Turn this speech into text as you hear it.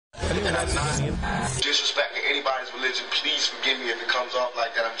and I'm not disrespecting anybody's religion. Please forgive me if it comes off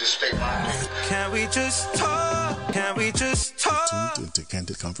like that. I'm just stating my opinion. Can we just talk? Can we just talk? Tuned into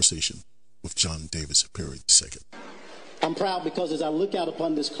Candid Conversation with John Davis Perry II. I'm proud because as I look out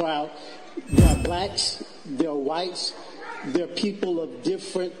upon this crowd, there are blacks, there are whites, there are people of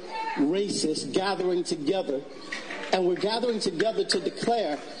different races gathering together. And we're gathering together to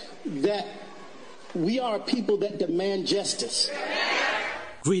declare that we are a people that demand justice.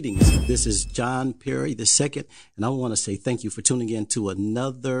 Greetings. This is John Perry II, and I want to say thank you for tuning in to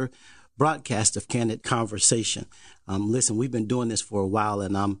another broadcast of Candid Conversation. Listen, we've been doing this for a while,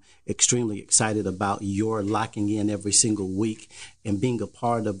 and I'm extremely excited about your locking in every single week and being a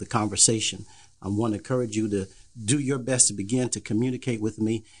part of the conversation. I want to encourage you to do your best to begin to communicate with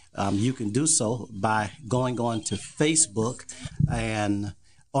me. You can do so by going on to Facebook, and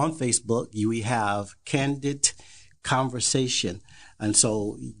on Facebook, we have Candid Conversation. And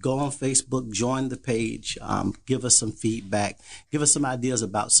so go on Facebook, join the page, give us some feedback, give us some ideas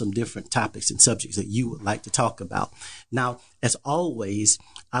about some different topics and subjects that you would like to talk about. Now, as always,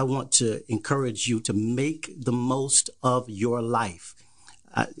 I want to encourage you to make the most of your life.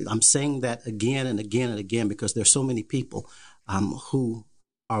 I'm saying that again and again and again because there's so many people who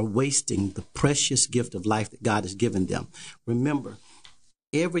are wasting the precious gift of life that God has given them. Remember,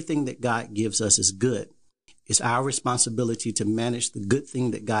 everything that God gives us is good. It's our responsibility to manage the good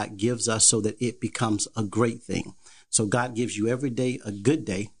thing that God gives us so that it becomes a great thing. So God gives you every day a good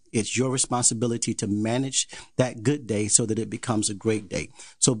day. It's your responsibility to manage that good day so that it becomes a great day.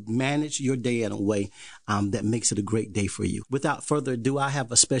 So manage your day in a way that makes it a great day for you. Without further ado, I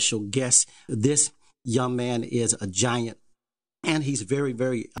have a special guest. This young man is a giant, and he's very,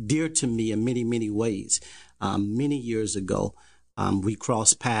 very dear to me in many, many ways. Many years ago, we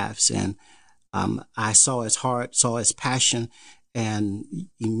crossed paths, and I saw his heart, saw his passion, and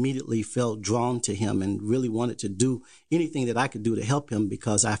immediately felt drawn to him and really wanted to do anything that I could do to help him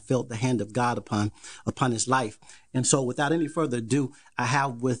because I felt the hand of God upon his life. And so without any further ado, I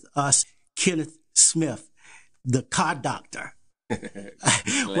have with us Kenneth Smith, the car doctor.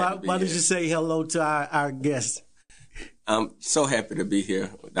 Why don't you say hello to our guest? I'm so happy to be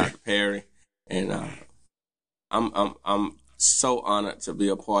here with Dr. Perry, and I'm so honored to be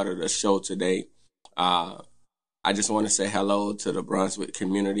a part of the show today. I just want to say hello to the Brunswick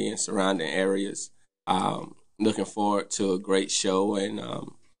community and surrounding areas. Looking forward to a great show, and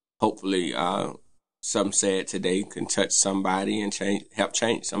hopefully something said today can touch somebody and help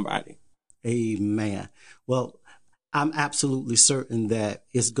change somebody. Amen. Well, I'm absolutely certain that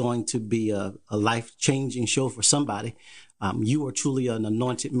it's going to be a life-changing show for somebody. You are truly an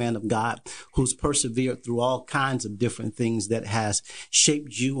anointed man of God who's persevered through all kinds of different things that has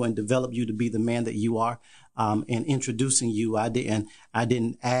shaped you and developed you to be the man that you are. And introducing you, I didn't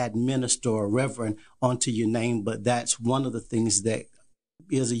add minister or reverend onto your name, but that's one of the things that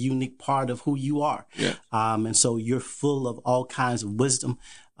is a unique part of who you are. Yeah. And so you're full of all kinds of wisdom.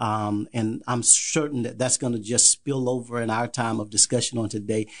 And I'm certain that that's going to just spill over in our time of discussion on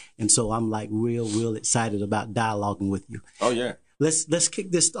today. And so I'm like real excited about dialoguing with you. Oh, yeah. Let's kick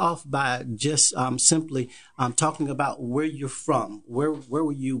this off by just simply talking about where you're from. Where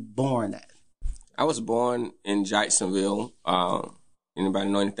were you born at? I was born in Jacksonville. Anybody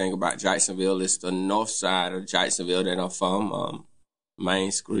know anything about Jacksonville? It's the north side of Jacksonville that I'm from,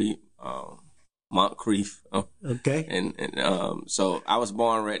 Main Street, Moncrief. Okay. And so I was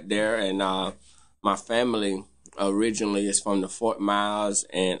born right there, and my family originally is from the Fort Myers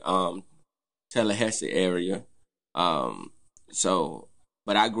and Tallahassee area. But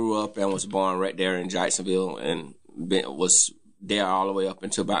I grew up and was born right there in Jacksonville and was there all the way up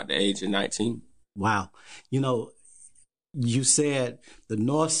until about the age of 19. Wow. You said the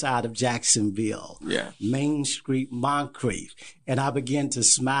north side of Jacksonville, yeah, Main Street, Moncrief, and I began to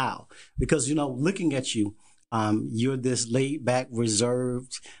smile because, looking at you, you're this laid back,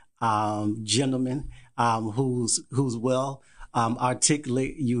 reserved gentleman who's well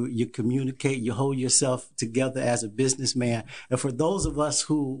articulate. You communicate, you hold yourself together as a businessman. And for those of us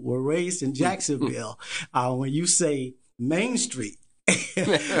who were raised in Jacksonville, when you say Main Street,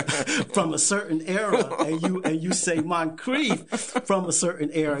 from a certain era, and you say Moncrief from a certain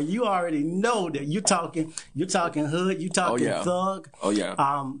era, you already know that you're talking hood, you're talking thug. Oh yeah.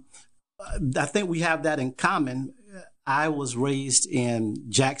 I think we have that in common. I was raised in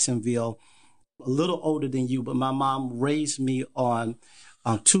Jacksonville, a little older than you, but my mom raised me on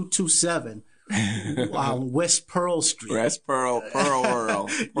 227 West Pearl Street. West Pearl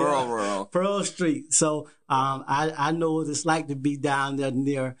Street. So I know what it's like to be down there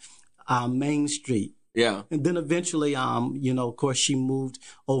near Main Street. Yeah. And then eventually, of course, she moved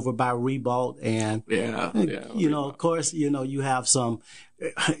over by Ribault, and of course, you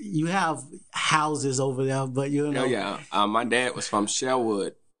have houses over there, but my dad was from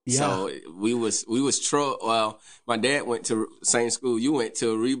Sherwood, so we was well, my dad went to same school you went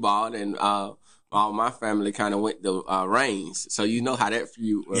to, Ribault, and all my family kind of went to Rains, so you know how that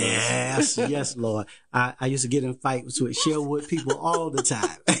feud was. Yes, Lord. I used to get in fights with Sherwood people all the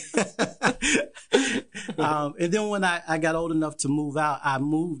time. And then when I got old enough to move out, I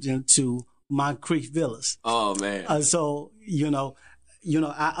moved into Moncrief Villas. Oh man! So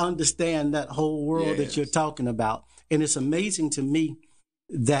I understand that whole world that you're talking about, and it's amazing to me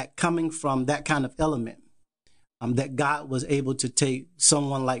that coming from that kind of element, that God was able to take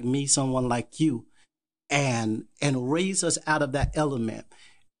someone like me, someone like you, and raise us out of that element,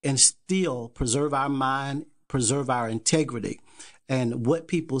 and still preserve our mind, preserve our integrity, and what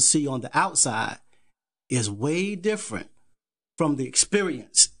people see on the outside is way different from the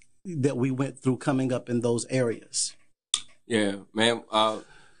experience that we went through coming up in those areas. Yeah, man.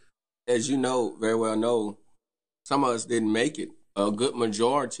 As you very well know, some of us didn't make it. A good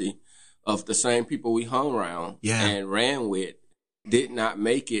majority of the same people we hung around and ran with did not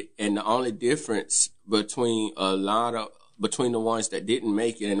make it. And the only difference between the ones that didn't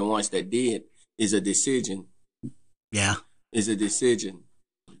make it and the ones that did is a decision. Yeah. Is a decision.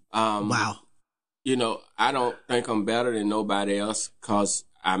 Wow. I don't think I'm better than nobody else because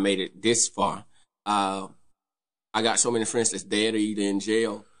I made it this far. I got so many friends that's dead or either in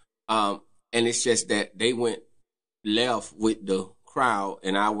jail. And it's just that they went left with the crowd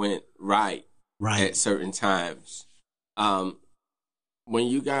and I went right at certain times. When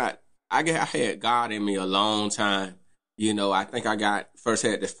I had God in me a long time. I think I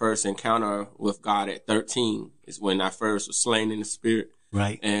had the first encounter with God at 13 is when I first was slain in the spirit.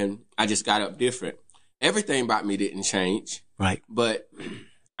 Right. And I just got up different. Everything about me didn't change. Right. But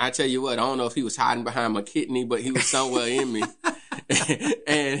I tell you what, I don't know if he was hiding behind my kidney, but he was somewhere in me.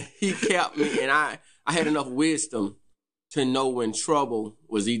 And he kept me. And I had enough wisdom to know when trouble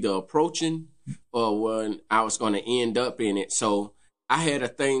was either approaching or when I was going to end up in it. So I had a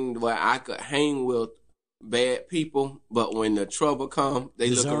thing where I could hang with bad people, but when the trouble come, they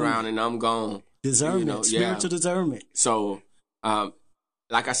look around and I'm gone. Discernment, spiritual discernment. So,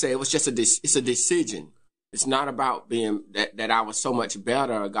 like I said, it was just it's a decision. It's not about being that I was so much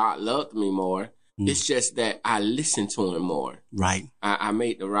better or God loved me more. It's just that I listened to him more. Right. I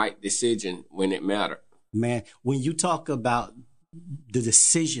made the right decision when it mattered. Man, when you talk about the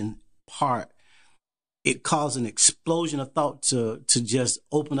decision part, it caused an explosion of thought to just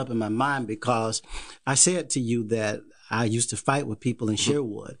open up in my mind, because I said to you that I used to fight with people in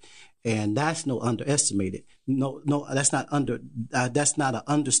Sherwood, and that's no underestimated. No, that's not an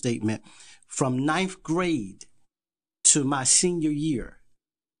understatement. From ninth grade to my senior year,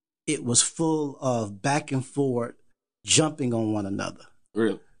 it was full of back and forth, jumping on one another.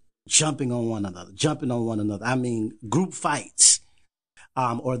 Really? Jumping on one another. I mean, group fights.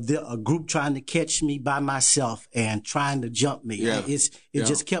 Or a group trying to catch me by myself and trying to jump me. Yeah. It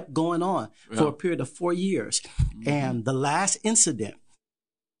just kept going on for a period of 4 years. Mm-hmm. And the last incident,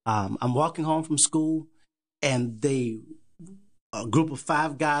 I'm walking home from school, and a group of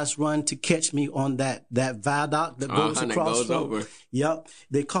 5 guys run to catch me on that viaduct that goes across the road. Yep.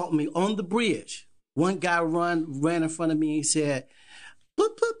 They caught me on the bridge. One guy ran in front of me and he said,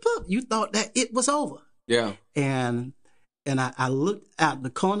 "Poop, poop, poop. You thought that it was over." Yeah. And I looked out the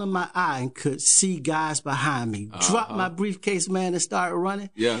corner of my eye and could see guys behind me. Dropped my briefcase, man, and started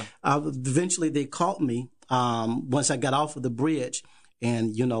running. Yeah. Eventually, they caught me once I got off of the bridge.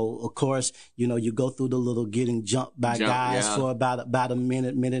 And, of course, you go through the little getting jumped by guys for about a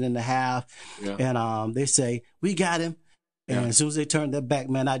minute and a half. Yeah. And they say, "We got him." And as soon as they turned their back,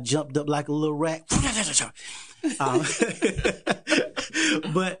 man, I jumped up like a little rat.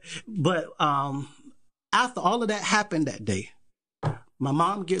 But after all of that happened that day, my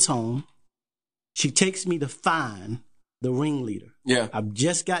mom gets home. She takes me to find the ringleader. Yeah. I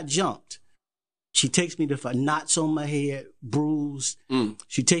just got jumped. She takes me to find knots on my head, bruised.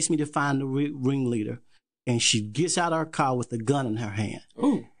 She takes me to find the ringleader, and she gets out her car with a gun in her hand.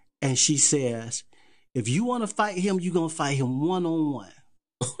 Ooh. And she says, "If you want to fight him, you're going to fight him one-on-one."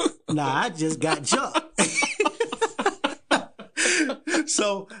 Now, I just got jumped.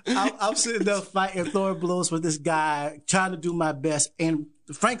 So I'm sitting there fighting, throwing blows with this guy, trying to do my best. And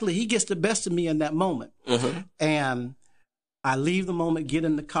frankly, he gets the best of me in that moment. Uh-huh. And I leave the moment, get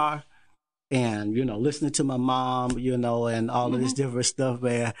in the car, and, listening to my mom, and all of this different stuff,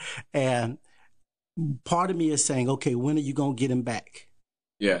 man. And part of me is saying, okay, when are you going to get him back?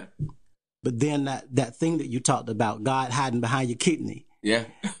 Yeah. But then that thing that you talked about, God hiding behind your kidney, Yeah.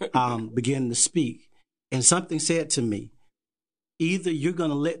 began to speak. And something said to me, either you're going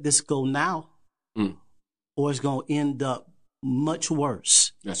to let this go now, or it's going to end up much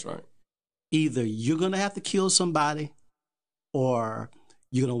worse. That's right. Either you're going to have to kill somebody, or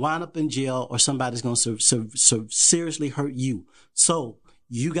you're going to wind up in jail, or somebody's going to seriously hurt you. So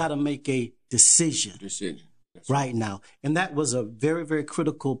you got to make a decision. Right now. And that was a very, very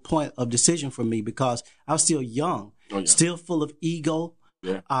critical point of decision for me, because I was still young, still full of ego.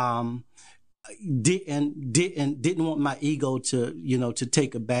 Yeah. Didn't want my ego to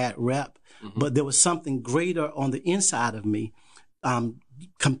take a bad rep, but there was something greater on the inside of me,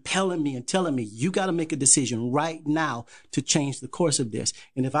 compelling me and telling me, you got to make a decision right now to change the course of this.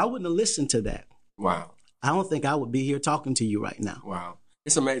 And if I wouldn't have listened to that, wow, I don't think I would be here talking to you right now. Wow.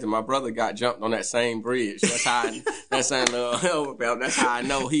 It's amazing. My brother got jumped on that same bridge. That's how I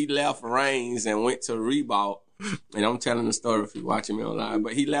know he left Reigns and went to Reebok. And I'm telling the story if you're watching me online.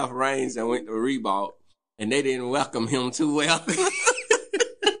 But he left Reigns and went to Reebok, and they didn't welcome him too well.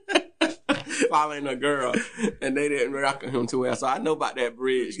 Following a girl, and they didn't welcome him too well. So I know about that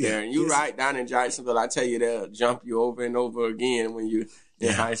bridge there. And you're right, down in Jacksonville, I tell you, they'll jump you over and over again when you're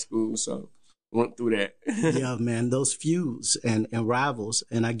in high school. So went through that. Yeah, man, those feuds and rivals.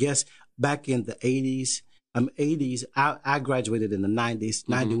 And I guess back in the 80s, I graduated in the 90s,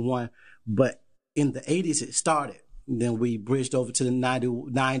 91, but in the 80s it started. Then we bridged over to the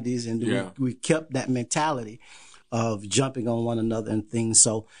 90s, and we kept that mentality of jumping on one another and things.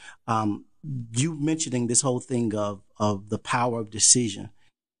 So you mentioning this whole thing of the power of decision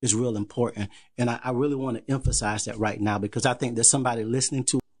is real important. And I really want to emphasize that right now, because I think there's somebody listening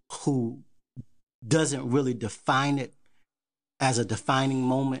to who doesn't really define it as a defining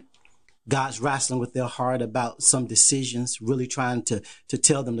moment. God's wrestling with their heart about some decisions, really trying to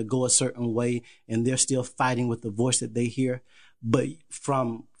tell them to go a certain way, and they're still fighting with the voice that they hear. But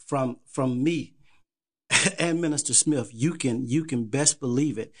from me and Minister Smith, you can best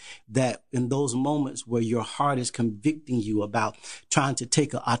believe it that in those moments where your heart is convicting you about trying to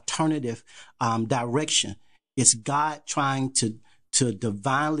take an alternative direction, it's God trying to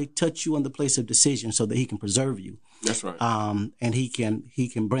divinely touch you in the place of decision so that he can preserve you. That's right. And he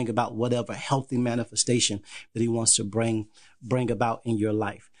can bring about whatever healthy manifestation that he wants to bring about in your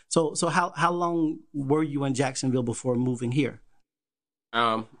life. So how long were you in Jacksonville before moving here?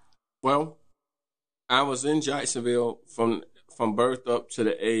 Well, I was in Jacksonville from birth up to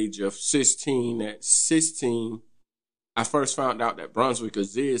the age of 16. At 16, I first found out that Brunswick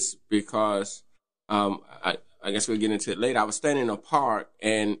exists because I guess we'll get into it later. I was standing in a park,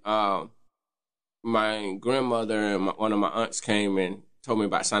 and my grandmother and one of my aunts came and told me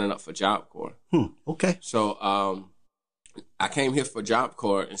about signing up for Job Corps. Okay. So I came here for Job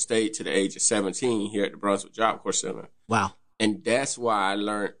Corps and stayed to the age of 17 here at the Brunswick Job Corps Center. Wow. And that's why I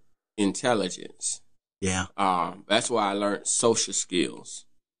learned intelligence. Yeah. That's why I learned social skills.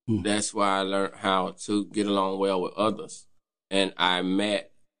 That's why I learned how to get along well with others. And I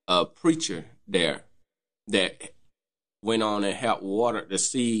met a preacher there that went on and helped water the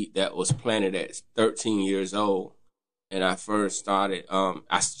seed that was planted at 13 years old. And I first started,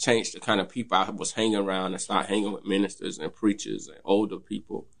 I changed the kind of people I was hanging around and started hanging with ministers and preachers and older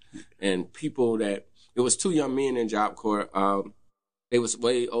people and people that, it was two young men in Job Corps. They was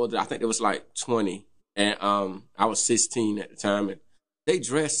way older. I think they was like 20. And I was 16 at the time. And they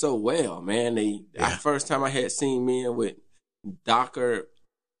dressed so well, man. The first time I had seen men with Docker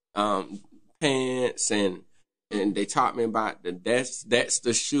pants, and they taught me about that's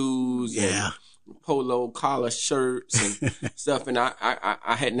the shoes, and polo collar shirts and stuff. And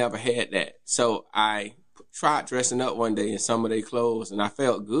I had never had that, so I tried dressing up one day in some of their clothes, and I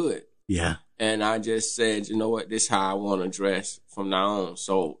felt good. Yeah. And I just said, you know what, this is how I want to dress from now on.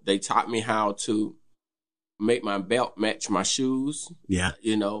 So they taught me how to make my belt match my shoes. Yeah.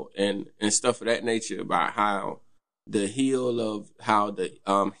 You know, and stuff of that nature, about how the heel of how the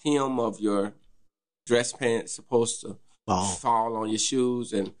hem of your dress pants supposed to fall on your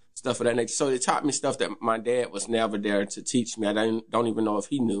shoes and stuff of that nature. So they taught me stuff that my dad was never there to teach me. I don't even know if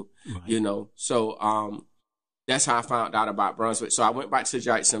he knew, you know. So that's how I found out about Brunswick. So I went back to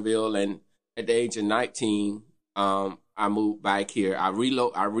Jacksonville, and at the age of 19, I moved back here. I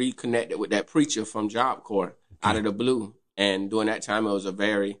reconnected with that preacher from Job Corps out of the blue. And during that time, it was a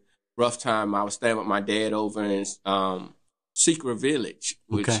very rough time. I was staying with my dad over in Secret Village,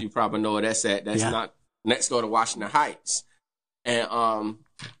 which you probably know where that's at. That's not next door to Washington Heights. And my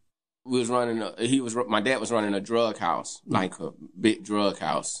dad was running a drug house, like a big drug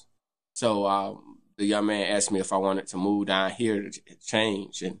house. So the young man asked me if I wanted to move down here to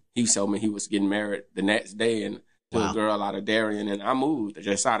change. And he told me he was getting married the next day and to a girl out of Darien. And I moved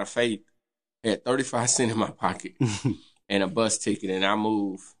just out of faith. I had 35 cents in my pocket and a bus ticket, and I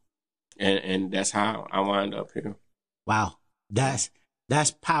moved. And that's how I wound up here. Wow. That's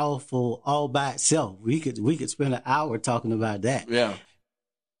powerful all by itself. We could spend an hour talking about that. Yeah.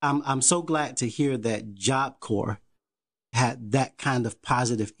 I'm so glad to hear that Job Corps had that kind of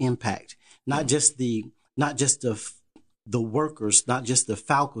positive impact. Not just the workers, not just the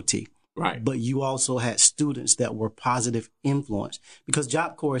faculty, right? But you also had students that were positive influence, because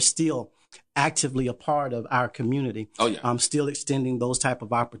Job Corps is still actively a part of our community. Oh yeah, I'm still extending those type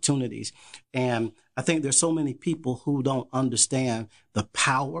of opportunities, and I think there's so many people who don't understand the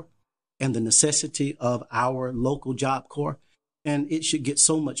power and the necessity of our local Job Corps. And it should get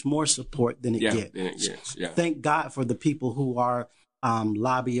so much more support than it gets. Yeah. Thank God for the people who are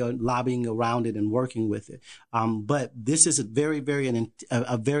lobbying around it and working with it. But this is a very,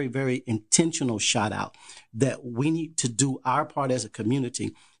 very intentional shout out that we need to do our part as a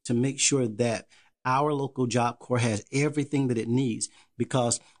community to make sure that our local Job Corps has everything that it needs,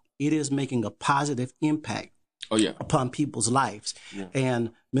 because it is making a positive impact upon people's lives. Yeah.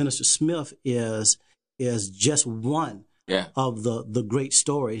 And Minister Smith is just one of the great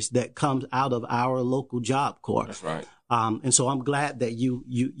stories that comes out of our local Job Corps. That's right. And so I'm glad that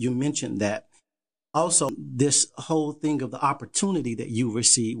you mentioned that. Also, this whole thing of the opportunity that you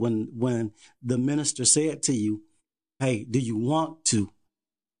received when the minister said to you, "Hey, do you want to?"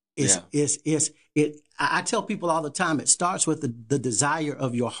 I tell people all the time, it starts with the desire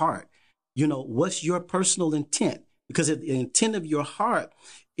of your heart. You know, what's your personal intent? Because if the intent of your heart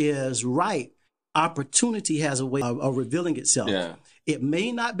is right, opportunity has a way of revealing itself. Yeah. It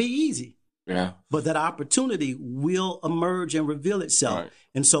may not be easy, but that opportunity will emerge and reveal itself. Right.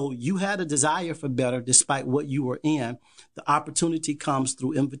 And so you had a desire for better despite what you were in. The opportunity comes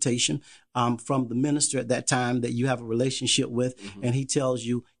through invitation from the minister at that time that you have a relationship with, and he tells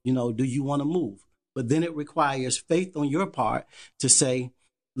you, do you want to move? But then it requires faith on your part to say,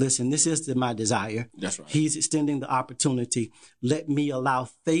 listen, this is my desire. That's right. He's extending the opportunity. Let me allow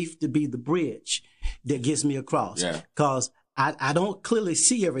faith to be the bridge that gets me across. Yeah. Because I don't clearly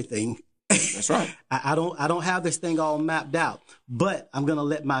see everything. That's right. I don't have this thing all mapped out, but I'm going to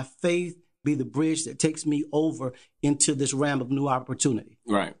let my faith be the bridge that takes me over into this realm of new opportunity.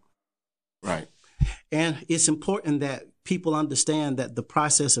 Right. Right. And it's important that people understand that the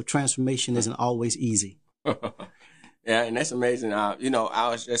process of transformation isn't always easy. Yeah, and that's amazing. I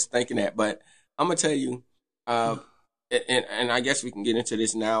was just thinking that, but I'm gonna tell you, and I guess we can get into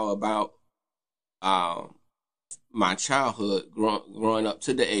this now about my childhood, growing up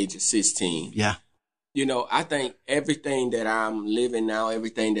to the age of 16. Yeah, I think everything that I'm living now,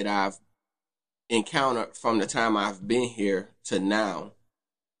 everything that I've encountered from the time I've been here to now,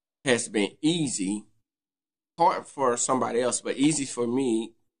 has been easy. Hard for somebody else, but easy for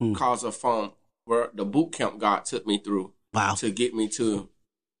me because of where the boot camp God took me through to get me to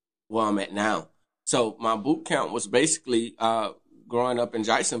where I'm at now. So my boot camp was basically growing up in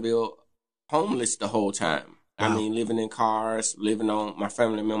Jacksonville, homeless the whole time. Wow. I mean, living in cars, living on my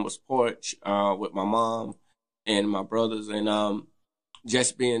family member's porch with my mom and my brothers, and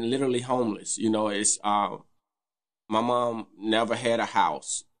just being literally homeless. It's my mom never had a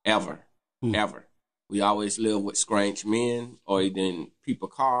house ever. We always lived with strange men, or in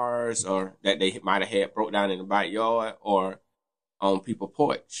people's cars, or that they might have had broke down in the backyard or on people's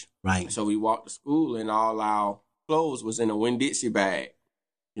porch. Right. So we walked to school, and all our clothes was in a Winn-Dixie bag.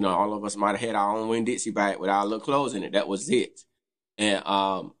 All of us might have had our own Winn-Dixie bag with our little clothes in it. That was it. And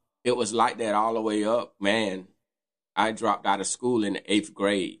it was like that all the way up. Man, I dropped out of school in the 8th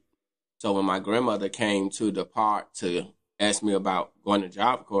grade. So when my grandmother came to the park to ask me about going to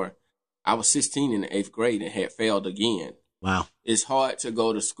Job Corps, I was 16 in the 8th grade and had failed again. Wow. It's hard to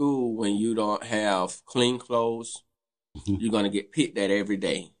go to school when you don't have clean clothes. You're going to get picked at every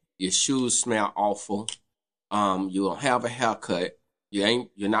day. Your shoes smell awful. You don't have a haircut. You're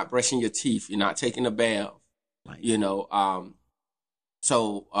not brushing your teeth. You're not taking a bath. Right.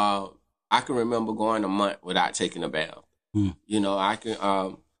 So I can remember going a month without taking a bath. Taking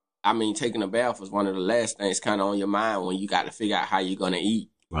a bath was one of the last things kind of on your mind when you got to figure out how you're going to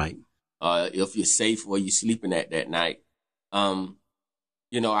eat. Right. If you're safe where you're sleeping at that night. I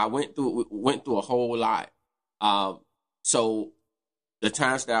went through a whole lot. So the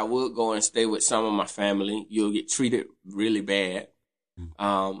times that I would go and stay with some of my family, you'll get treated really bad.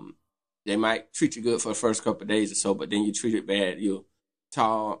 They might treat you good for the first couple of days or so, but then you treat it bad. You'll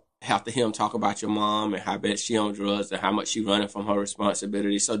have to hear them talk about your mom and how bad she on drugs and how much she running from her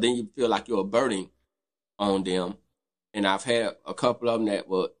responsibility. So then you feel like you're a burden on them. And I've had a couple of them that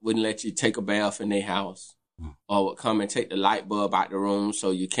wouldn't let you take a bath in their house, or would come and take the light bulb out the room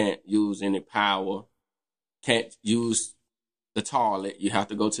so you can't use any power, can't use the toilet. You have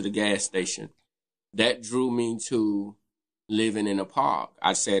to go to the gas station. That drew me to living in a park.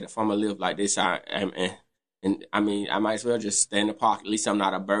 I said, if I'm going to live like this, I might as well just stay in the park. At least I'm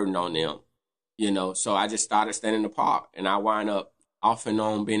not a burden on them, So I just started staying in the park, and I wind up off and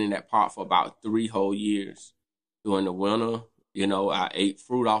on being in that park for about 3 whole years. During the winter, I ate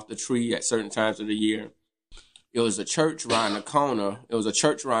fruit off the tree at certain times of the year. It was a church around the corner.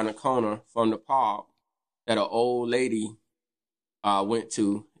 From the park that an old lady went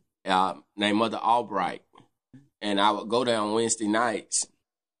to named Mother Albright. And I would go there on Wednesday nights.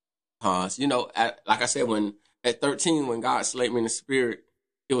 Like I said, at 13, when God slayed me in the spirit,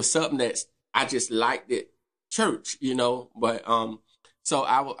 it was something that I just liked it, church, But so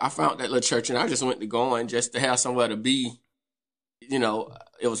I found that little church, and I just went to going just to have somewhere to be. It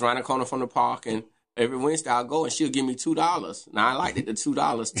was around the corner from the park, and every Wednesday I'll go, and she'll give me $2. Now, I liked it, the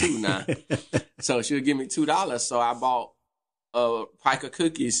 $2 too now. So she'll give me $2. So I bought a pike of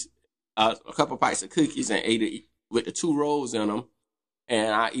cookies, a couple pikes of cookies, and ate it with the 2 rolls in them.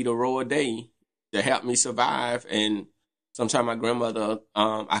 And I eat a roll a day to help me survive. And sometimes my grandmother,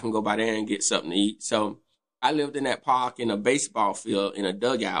 I can go by there and get something to eat. So I lived in that park in a baseball field in a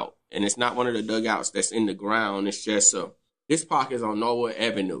dugout. And it's not one of the dugouts that's in the ground. It's just this park is on Norwood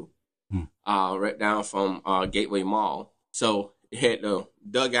Avenue, right down from Gateway Mall. So it had the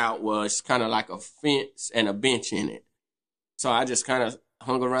dugout was kind of like a fence and a bench in it. So I just kind of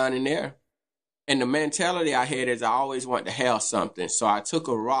hung around in there. And the mentality I had is I always wanted to have something. So I took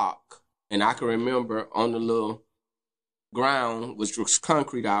a rock, and I can remember on the little ground, which was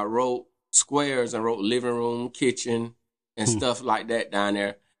concrete, I wrote squares and wrote living room, kitchen, and stuff like that down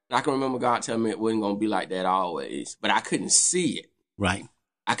there. And I can remember God telling me it wasn't going to be like that always, but I couldn't see it. Right.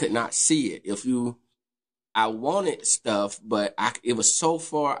 I could not see it. I wanted stuff, but it was so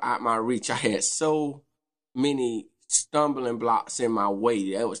far out my reach. I had so many stumbling blocks in my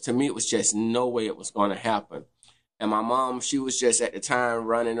way. To me, it was just no way it was going to happen. And my mom, she was just at the time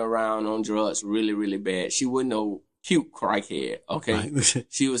running around on drugs really, really bad. She wasn't no cute crackhead, okay? Right.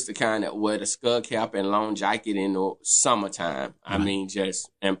 She was the kind that wore the skull cap and long jacket in the summertime. Right. I mean,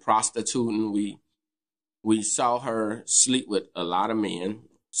 and prostituting. We saw her sleep with a lot of men.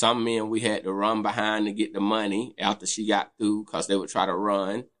 Some men we had to run behind to get the money after she got through because they would try to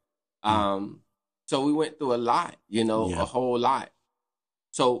run. So we went through a lot, a whole lot.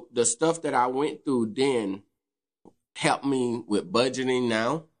 So the stuff that I went through then helped me with budgeting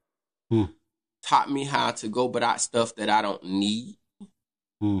now. Taught me how to go without stuff that I don't need.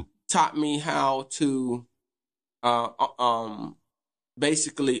 Taught me how to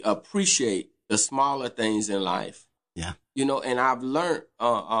basically appreciate the smaller things in life. Yeah. And I've learned,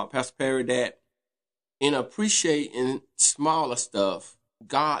 Pastor Perry, that in appreciating smaller stuff,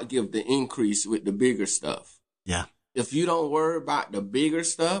 God give the increase with the bigger stuff. Yeah. If you don't worry about the bigger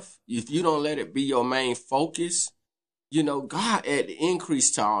stuff, if you don't let it be your main focus, God add the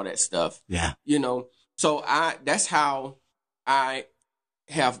increase to all that stuff. Yeah. So that's how I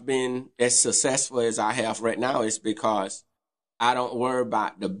have been as successful as I have right now, is because I don't worry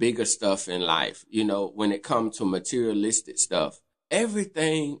about the bigger stuff in life. When it comes to materialistic stuff,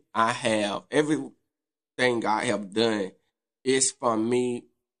 everything I have, everything I have done is for me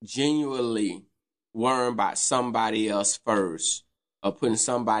genuinely worrying about somebody else first, or putting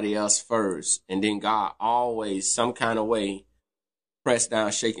somebody else first. And then God always, some kind of way, press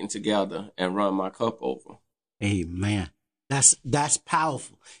down, shaking together, and run my cup over. Amen. That's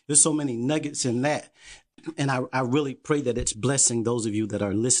powerful. There's so many nuggets in that. And I really pray that it's blessing those of you that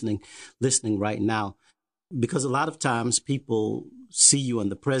are listening right now, because a lot of times people see you in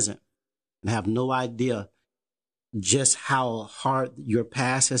the present and have no idea just how hard your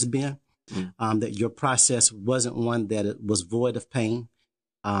past has been, that your process wasn't one that it was void of pain,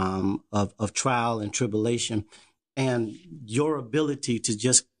 of trial and tribulation, and your ability to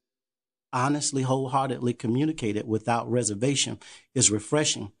just honestly, wholeheartedly communicate it without reservation is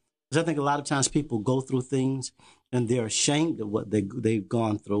refreshing. Because I think a lot of times people go through things and they're ashamed of what they've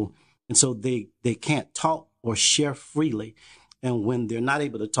gone through. And so they can't talk or share freely. And when they're not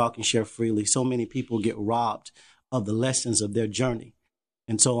able to talk and share freely, so many people get robbed of the lessons of their journey.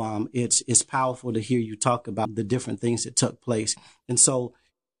 And so it's powerful to hear you talk about the different things that took place. And so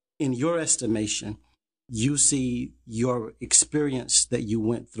in your estimation, you see your experience that you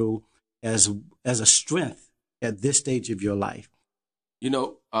went through as a strength at this stage of your life.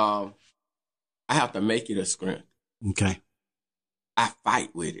 I have to make it a strength. Okay. I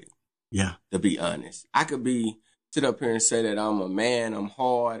fight with it. Yeah. To be honest, I could sit up here and say that I'm a man, I'm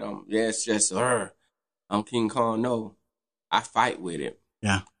hard, I'm King Kong. No, I fight with it.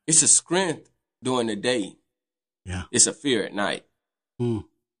 Yeah. It's a strength during the day. Yeah. It's a fear at night.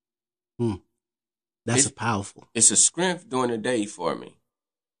 That's powerful. It's a strength during the day for me.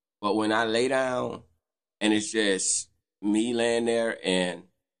 But when I lay down and it's just me laying there and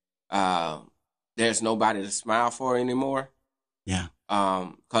there's nobody to smile for anymore. Yeah.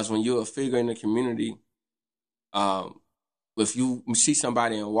 Because when you're a figure in the community, if you see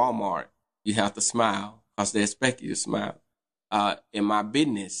somebody in Walmart, you have to smile because they expect you to smile. In my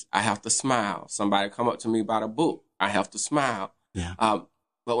business, I have to smile. Somebody come up to me about a book, I have to smile. Yeah.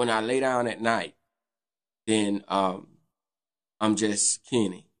 But when I lay down at night, then I'm just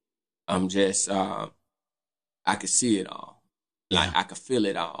Kenny. I'm just I could see it all. Like I could feel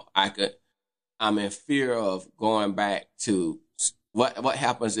it all. I'm in fear of going back to what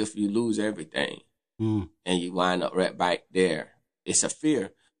happens if you lose everything and you wind up right back there. It's a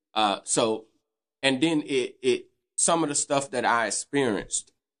fear. And then it some of the stuff that I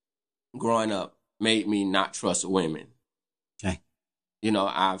experienced growing up made me not trust women. Okay. You know,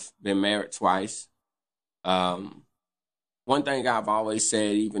 I've been married twice. One thing I've always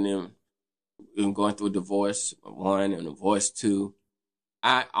said, even in going through a divorce 1 and divorce 2,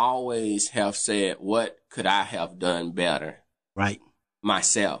 I always have said, what could I have done better? Right.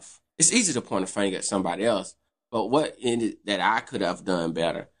 Myself. It's easy to point a finger at somebody else, but what is it that I could have done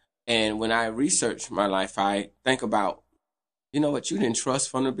better? And when I research my life, I think about, you know what, you didn't trust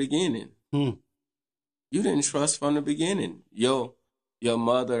from the beginning. You didn't trust from the beginning. Your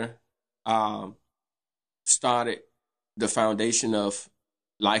mother started the foundation of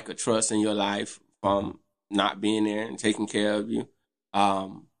lack of trust in your life from not being there and taking care of you.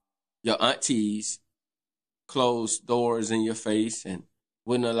 Your aunties closed doors in your face and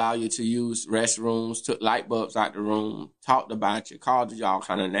wouldn't allow you to use restrooms, took light bulbs out the room, talked about you, called you all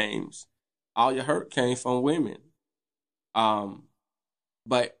kind of names. All your hurt came from women.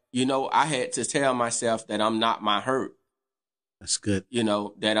 But, you know, I had to tell myself that I'm not my hurt. That's good. You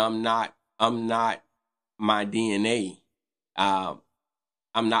know, that I'm not my DNA. I'm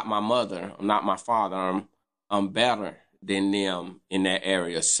not my mother. I'm not my father. I'm better than them in that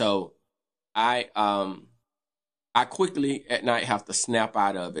area. So I quickly at night have to snap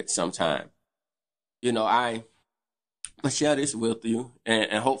out of it sometime. You know, I share this with you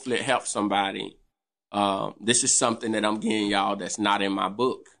and hopefully it helps somebody. This is something that I'm getting y'all that's not in my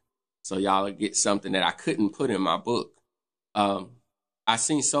book. So y'all get something that I couldn't put in my book. I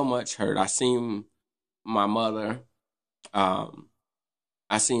seen so much hurt. I seen my mother go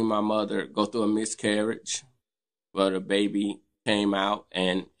through a miscarriage where the baby came out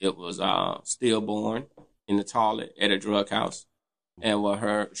and it was stillborn in the toilet at a drug house. And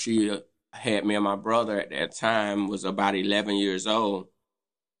she had me and my brother at that time was about 11 years old.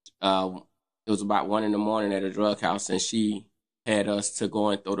 It was about 1 a.m. at a drug house, and she had us to go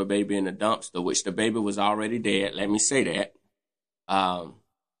and throw the baby in the dumpster, which the baby was already dead. Let me say that.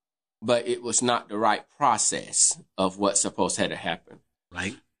 But it was not the right process of what's supposed to happen.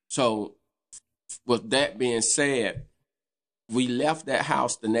 Right. So with that being said, we left that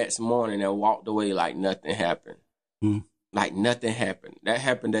house the next morning and walked away like nothing happened. Like nothing happened. That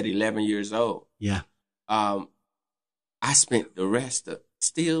happened at 11 years old. Yeah. I spent the rest of,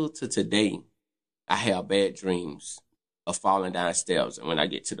 still to today, I have bad dreams of falling down stairs. And when I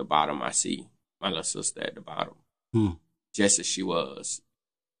get to the bottom, I see my little sister at the bottom, just as she was.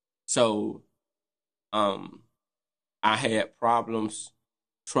 So I had problems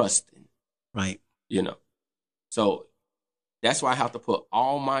trusting. Right. You know. So that's why I have to put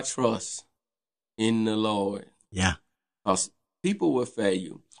all my trust in the Lord. Yeah. Because people will fail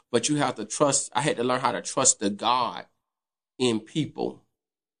you. But you have to trust. I had to learn how to trust the God in people.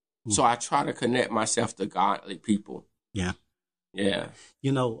 So I try to connect myself to godly people. Yeah. Yeah.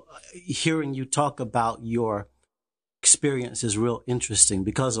 You know, hearing you talk about your experience is real interesting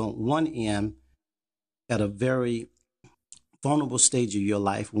because on one end, at a very vulnerable stage of your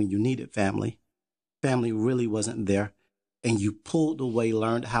life when you needed family really wasn't there, and you pulled away,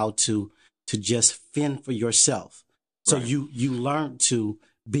 learned how to just fend for yourself. So Right. you learned to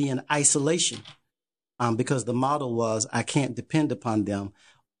be in isolation because the model was, I can't depend upon them.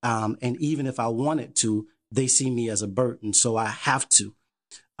 And even if I wanted to, they see me as a burden. So I have to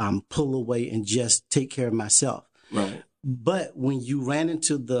pull away and just take care of myself. Right. But when you ran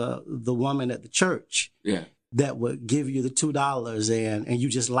into the woman at the church Yeah. that would give you the $2 and you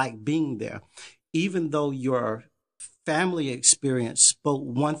just like being there, even though your family experience spoke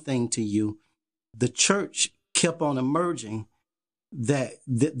one thing to you, the church kept on emerging that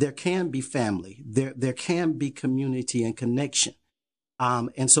there can be family, there can be community and connection.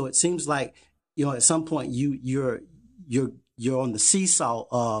 And so it seems like, at some point you're on the seesaw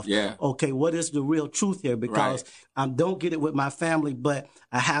of, okay, what is the real truth here? Because I don't get it with my family, but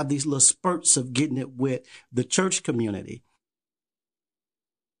I have these little spurts of getting it with the church community.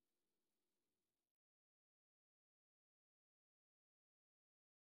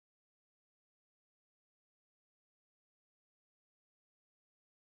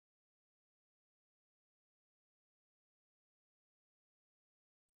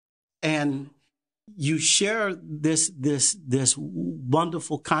 And you share this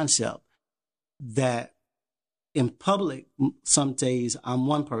wonderful concept that in public, some days I'm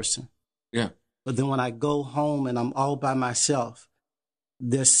one person. Yeah. But then when I go home and I'm all by myself,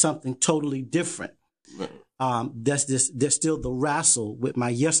 there's something totally different. Right. There's still the wrestle with my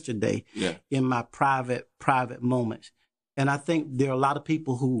yesterday in my private moments. And I think there are a lot of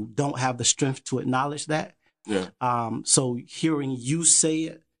people who don't have the strength to acknowledge that. Yeah. So hearing you say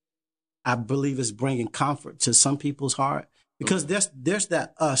it, I believe is bringing comfort to some people's heart, because there's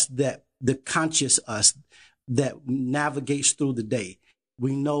that us, that the conscious us that navigates through the day.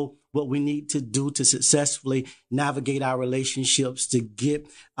 We know what we need to do to successfully navigate our relationships, to get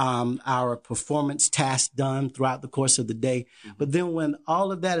our performance tasks done throughout the course of the day. Mm-hmm. But then when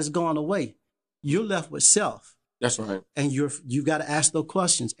all of that is gone away, you're left with self. That's right. And you've got to ask those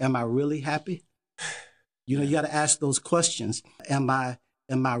questions. Am I really happy? You got to ask those questions. Am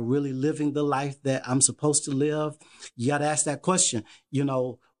I really living the life that I'm supposed to live? You got to ask that question.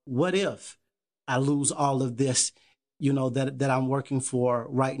 What if I lose all of this, that I'm working for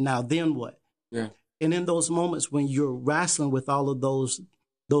right now? Then what? Yeah. And in those moments when you're wrestling with all of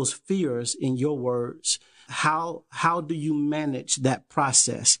those fears, in your words, how do you manage that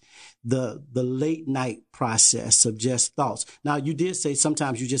process, the late night process of just thoughts? Now, you did say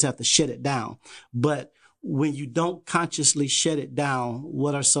sometimes you just have to shut it down, but when you don't consciously shut it down,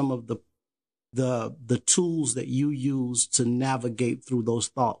 what are some of the tools that you use to navigate through those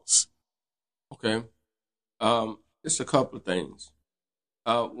thoughts? Okay. Just a couple of things.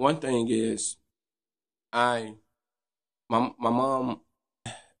 One thing is my mom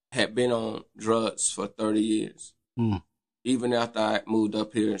had been on drugs for 30 years. Mm. Even after I moved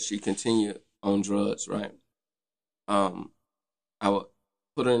up here, she continued on drugs, right? I would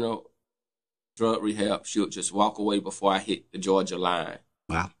put her in a drug rehab. She would just walk away before I hit the Georgia line.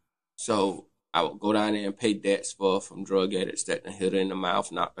 Wow. So I would go down there and pay debts from drug addicts that hit her in the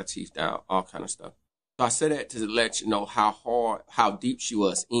mouth, knock her teeth down, all kind of stuff. So I said that to let you know how deep she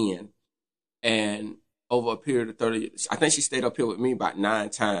was in. And over a period of 30 years, I think she stayed up here with me about 9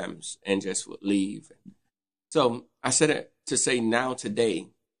 times and just would leave. So I said it to say now today,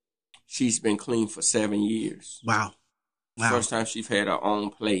 she's been clean for 7 years. Wow. First time she's had her own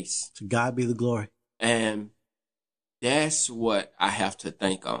place. To God be the glory. And that's what I have to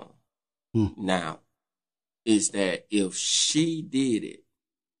think on now, is that if she did it,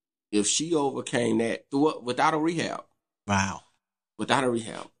 if she overcame that without a rehab. Wow. Without a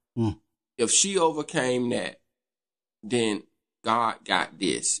rehab. If she overcame that, then God got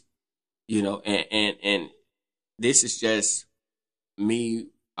this, and this is just me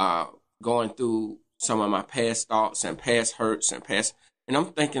going through some of my past thoughts and past hurts and I'm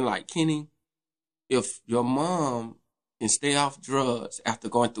thinking like, Kenny, if your mom can stay off drugs after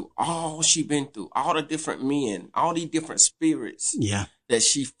going through all she been through, all the different men, all these different spirits that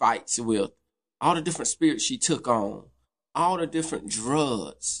she fights with, all the different spirits she took on, all the different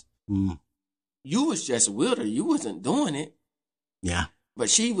drugs. You was just with her. You wasn't doing it. Yeah.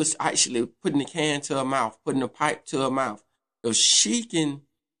 But she was actually putting the can to her mouth, putting the pipe to her mouth. If she can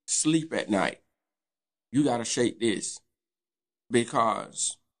sleep at night, you got to shake this.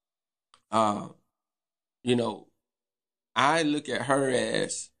 Because, I look at her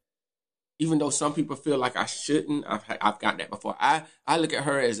as, even though some people feel like I shouldn't, I've got that before. I look at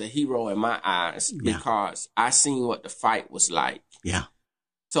her as a hero in my eyes because I seen what the fight was like. Yeah.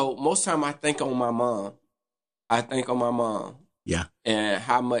 So most time I think on my mom. Yeah. And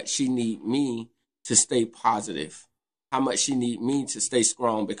how much she need me to stay positive. How much she need me to stay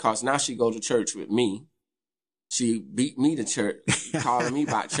strong, because now she go to church with me. She beat me to church, calling me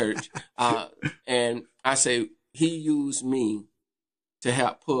about church. And I say, he used me to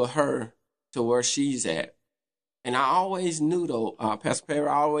help pull her to where she's at. And I always knew, though, Pastor Perry,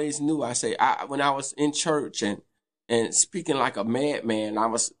 I always knew. I say, when I was in church and speaking like a madman, man,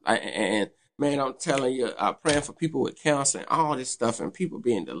 I'm telling you, praying for people with cancer and all this stuff and people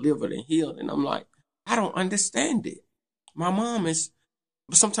being delivered and healed. And I'm like, I don't understand it. My mom is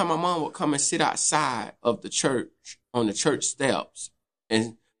But sometimes my mom would come and sit outside of the church on the church steps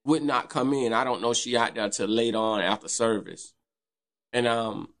and would not come in. I don't know she out there till later on after service. And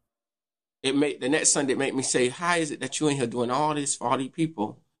the next Sunday it made me say, how is it that you in here doing all this for all these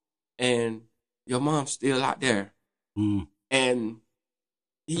people and your mom's still out there? Mm. And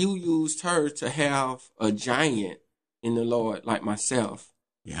you used her to have a giant in the Lord like myself.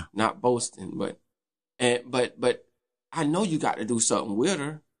 Yeah. Not boasting, but I know you got to do something with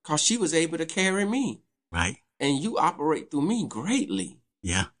her because she was able to carry me. Right. And you operate through me greatly.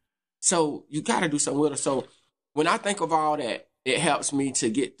 Yeah. So you got to do something with her. So when I think of all that, it helps me to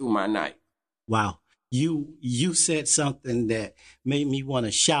get through my night. Wow. You said something that made me want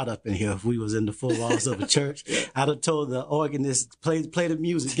to shout up in here if we was in the four walls of a church. I'd have told the organist, play the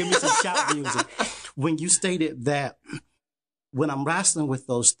music. Give me some shout music. When you stated that, when I'm wrestling with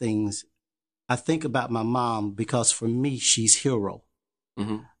those things, I think about my mom because for me, she's hero.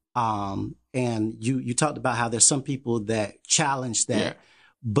 Mm-hmm. And you talked about how there's some people that challenge that,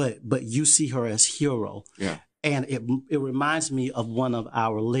 but you see her as hero. Yeah. And it reminds me of one of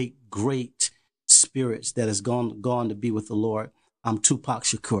our late great spirits that has gone to be with the Lord. Tupac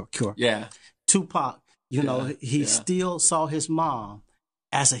Shakur. Yeah. Tupac, he still saw his mom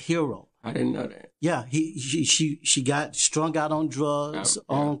as a hero. I didn't know that. Yeah. She got strung out on drugs,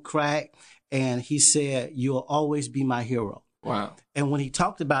 on crack. And he said, "You'll always be my hero." Wow. And when he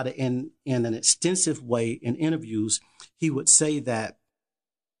talked about it in an extensive way in interviews, he would say that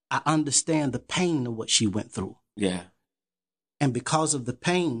I understand the pain of what she went through. Yeah. And because of the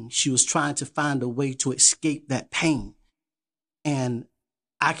pain, she was trying to find a way to escape that pain. And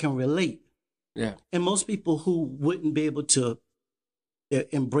I can relate. Yeah. And most people who wouldn't be able to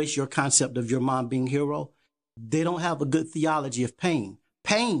embrace your concept of your mom being hero, they don't have a good theology of pain.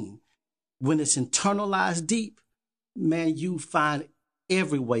 Pain, when it's internalized deep, man, you find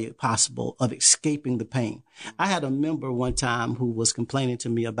every way possible of escaping the pain. I had a member one time who was complaining to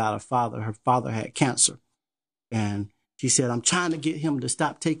me about her father. Her father had cancer. And she said, I'm trying to get him to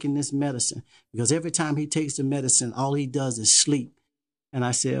stop taking this medicine because every time he takes the medicine, all he does is sleep. And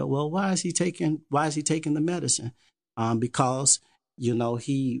I said, well, why is he taking the medicine? Because,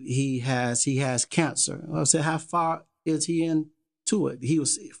 he has cancer. I said, how far is he into it? He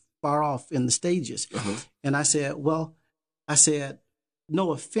was far off in the stages. Uh-huh. And I said,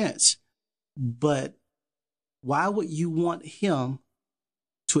 no offense, but why would you want him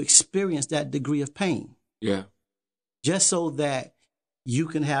to experience that degree of pain? Yeah. Just so that you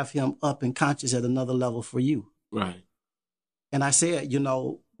can have him up and conscious at another level for you. Right. And I said,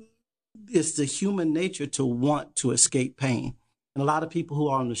 it's the human nature to want to escape pain. And a lot of people who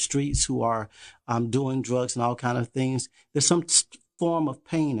are on the streets, who are doing drugs and all kind of things, there's some form of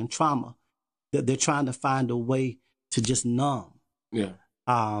pain and trauma that they're trying to find a way to just numb. Yeah.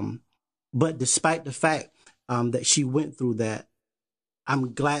 But despite the fact that she went through that,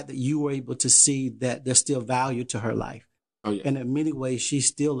 I'm glad that you were able to see that there's still value to her life. Oh, yeah. And in many ways, she's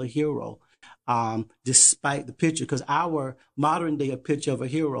still a hero, despite the picture. Because our modern day picture of a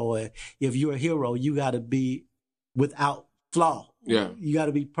hero, if you're a hero, you got to be without flaw. Yeah. You got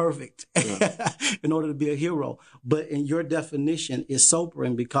to be perfect in order to be a hero. But in your definition, it's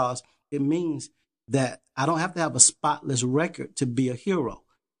sobering because it means that I don't have to have a spotless record to be a hero.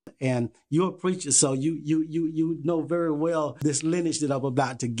 And you're a preacher, so you know very well this lineage that I'm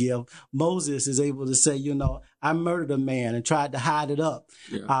about to give. Moses is able to say, I murdered a man and tried to hide it up.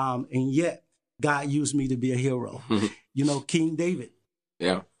 Yeah. And yet God used me to be a hero. King David.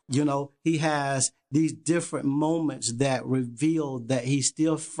 Yeah. He has these different moments that reveal that he's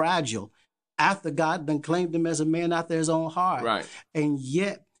still fragile after God done claimed him as a man after his own heart. Right. And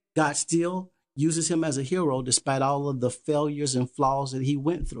yet God still uses him as a hero despite all of the failures and flaws that he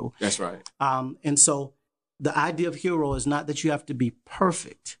went through. That's right. And so the idea of hero is not that you have to be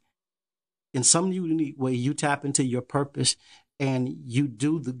perfect. In some unique way, you tap into your purpose and you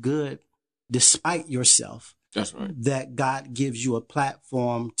do the good despite yourself. That's right. That God gives you a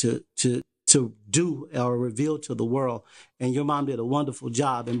platform to do or reveal to the world. And your mom did a wonderful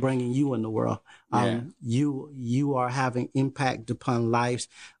job in bringing you in the world. You are having impact upon lives.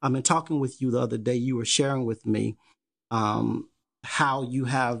 I've been talking with you the other day. You were sharing with me how you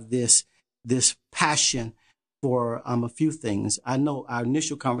have this passion for a few things. I know our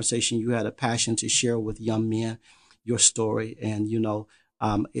initial conversation, you had a passion to share with young men your story, and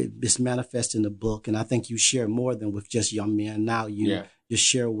it's manifest in the book. And I think you share more than with just young men. Now you just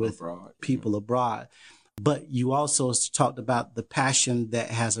share with people abroad. But you also talked about the passion that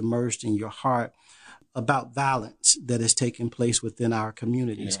has emerged in your heart about violence that is taking place within our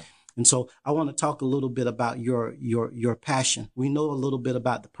communities. Yeah. And so I want to talk a little bit about your passion. We know a little bit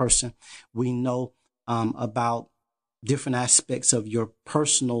about the person. We know about different aspects of your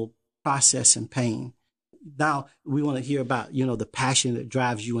personal process and pain. Now we want to hear about, the passion that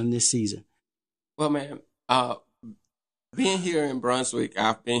drives you in this season. Well, man, being here in Brunswick,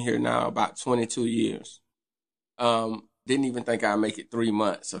 I've been here now about 22 years. Didn't even think I'd make it 3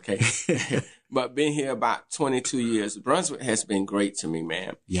 months, okay? But been here about 22 years. Brunswick has been great to me,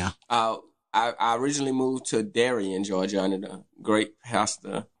 man. Yeah. I originally moved to Darien, Georgia, under the great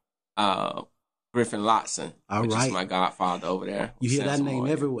pastor Griffin Lotson, which is my godfather over there. You hear that name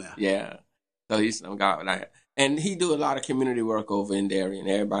everywhere. Yeah. So he's some god. And he do a lot of community work over in Darien.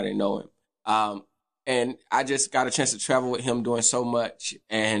 Everybody know him. And I just got a chance to travel with him doing so much.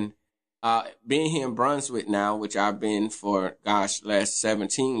 And being here in Brunswick now, which I've been for, last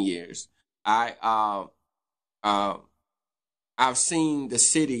 17 years, I've seen the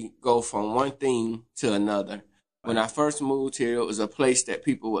city go from one thing to another. When I first moved here, it was a place that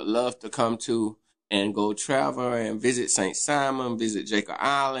people would love to come to and go travel and visit St. Simon, visit Jacob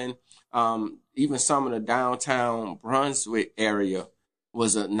Island. Even some of the downtown Brunswick area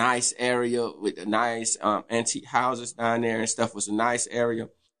was a nice area with the nice antique houses down there and stuff. Was a nice area.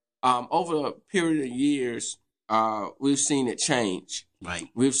 Over a period of years, we've seen it change. Right.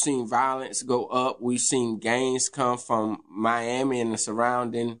 We've seen violence go up. We've seen gangs come from Miami and the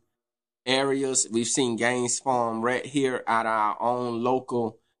surrounding areas. We've seen gangs form right here at our own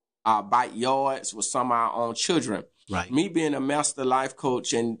local backyards with some of our own children. Right. Me being a master life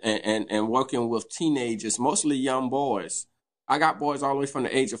coach and working with teenagers, mostly young boys. I got boys all the way from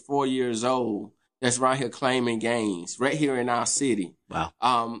the age of 4 years old that's right here claiming gangs right here in our city. Wow.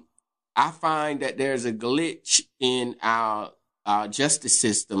 I find that there's a glitch in our justice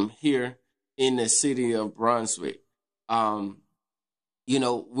system here in the city of Brunswick. We're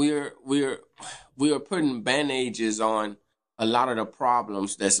putting bandages on a lot of the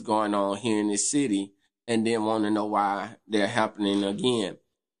problems that's going on here in this city, and then want to know why they're happening again.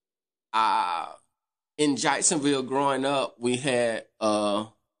 In Jacksonville, growing up, we had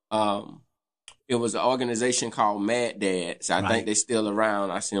it was an organization called Mad Dads. I think they're still around.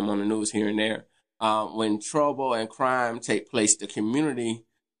 I see them on the news here and there. When trouble and crime take place, the community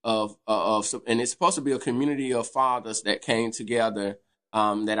and it's supposed to be a community of fathers that came together,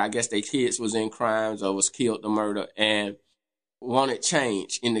 that I guess their kids was in crimes or was killed or murdered and wanted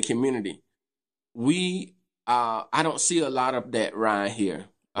change in the community. I don't see a lot of that around here.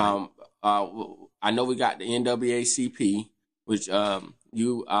 I know we got the NAACP, which I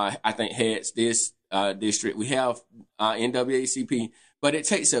think heads this district. We have NAACP, but it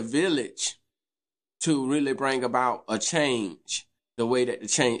takes a village to really bring about a change, the way that the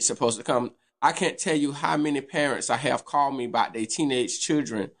change is supposed to come. I can't tell you how many parents I have called me about their teenage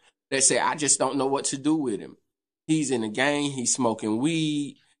children that say, I just don't know what to do with him. He's in a gang, he's smoking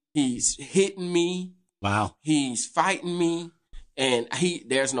weed, he's hitting me. Wow. He's fighting me, and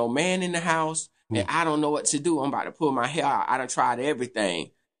there's no man in the house, and I don't know what to do. I'm about to pull my hair out. I done tried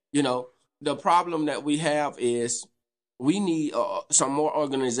everything. The problem that we have is we need some more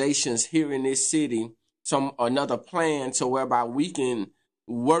organizations here in this city, another plan to whereby we can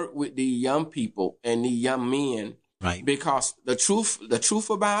work with the young people and the young men. Right. Because the truth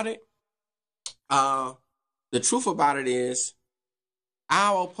about it is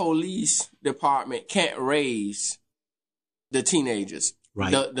our police department can't raise the teenagers.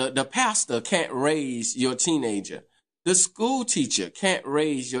 Right. The pastor can't raise your teenager. The school teacher can't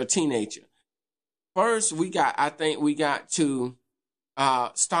raise your teenager. First, I think we got to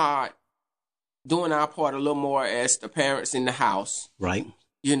start doing our part a little more as the parents in the house. Right.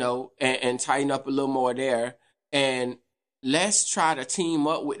 And tighten up a little more there. And let's try to team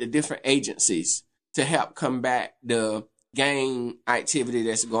up with the different agencies to help combat the gang activity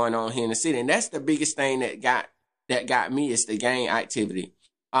that's going on here in the city. And that's the biggest thing that got me is the gang activity.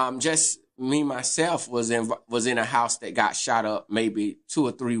 Just me myself was in a house that got shot up maybe 2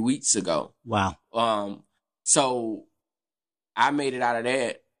 or 3 weeks ago. Wow. So I made it out of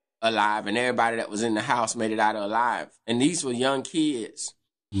that alive, and everybody that was in the house made it out of alive. And these were young kids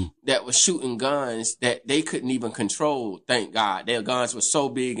that were shooting guns that they couldn't even control. Thank God. Their guns were so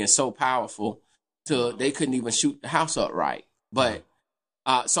big and so powerful they couldn't even shoot the house up right. But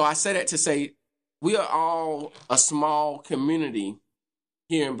so I say that to say we are all a small community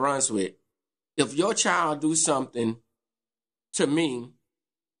here in Brunswick. If your child do something to me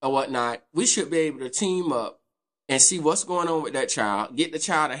or whatnot, we should be able to team up and see what's going on with that child, get the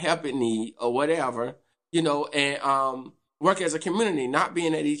child the help it need or whatever, and work as a community, not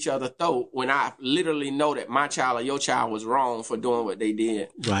being at each other's throat when I literally know that my child or your child was wrong for doing what they did.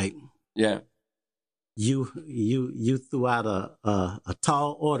 Right. Yeah. You threw out a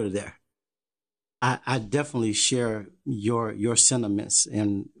tall order there. I definitely share your sentiments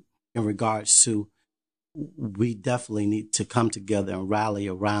in regards to we definitely need to come together and rally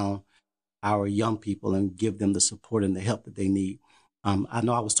around our young people and give them the support and the help that they need. I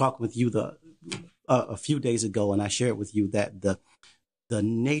know I was talking with you a few days ago, and I shared with you that the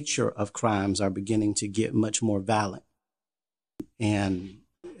nature of crimes are beginning to get much more violent and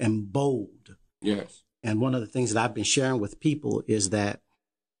bold. Yes. And one of the things that I've been sharing with people is that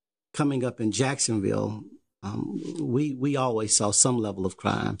coming up in Jacksonville, we always saw some level of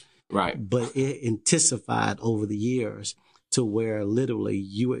crime. Right. But it intensified over the years to where literally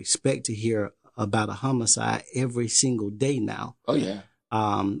you expect to hear about a homicide every single day now. Oh, yeah.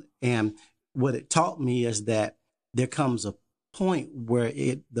 And what it taught me is that there comes a point where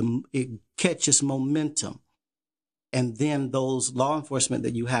it catches momentum. And then those law enforcement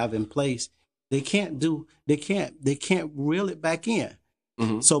that you have in place, they can't reel it back in.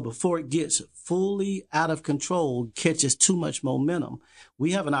 Mm-hmm. So before it gets fully out of control, catches too much momentum,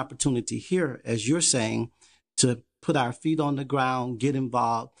 we have an opportunity here, as you're saying, to put our feet on the ground, get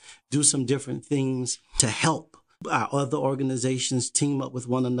involved, do some different things to help our other organizations team up with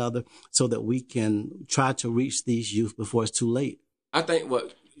one another so that we can try to reach these youth before it's too late. I think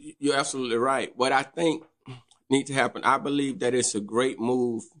you're absolutely right. What I think needs to happen, I believe that it's a great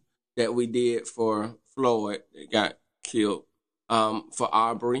move that we did for Floyd that got killed. For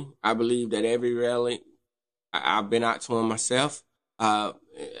Aubrey, I believe that every rally, I've been out to him myself,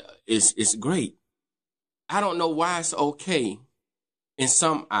 it's great. I don't know why it's okay in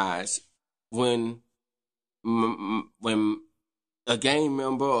some eyes when a gang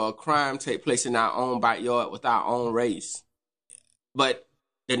member or a crime take place in our own backyard with our own race. But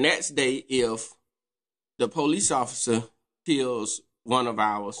the next day, if the police officer kills one of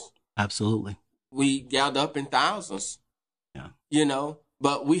ours, absolutely, we gather up in thousands. Yeah.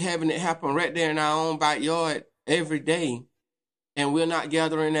 But we having it happen right there in our own backyard every day, and we're not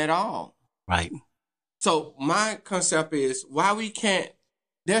gathering at all. Right. So my concept is why we can't,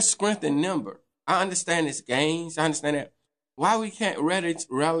 there's strength in number. I understand it's gangs. I understand that. Why we can't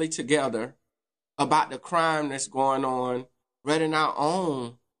rally together about the crime that's going on right in our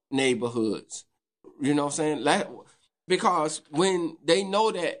own neighborhoods. You know what I'm saying? Because when they know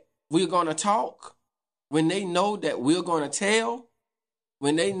that we're going to talk, when they know that we're going to tell,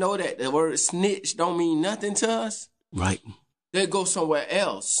 when they know that the word snitch don't mean nothing to us, right, they go somewhere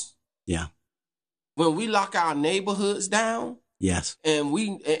else. Yeah. When we lock our neighborhoods down, yes, and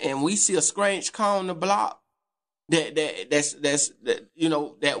we see a strange car on the block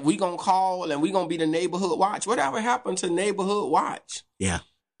that we gonna call and we gonna be the neighborhood watch. Whatever happened to neighborhood watch? Yeah.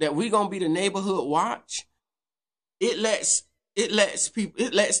 That we gonna be the neighborhood watch. It lets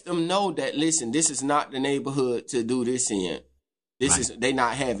them know that, listen, this is not the neighborhood to do this in. They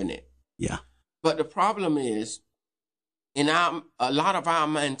not having it. Yeah. But the problem is, a lot of our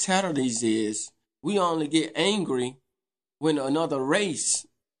mentalities is we only get angry when another race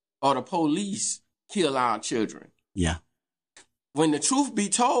or the police kill our children. Yeah. When the truth be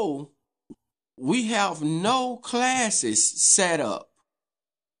told, we have no classes set up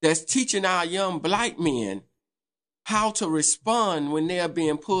that's teaching our young black men how to respond when they're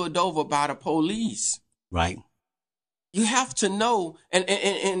being pulled over by the police. Right. You have to know,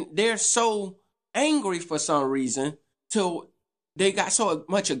 and they're so angry for some reason till they got so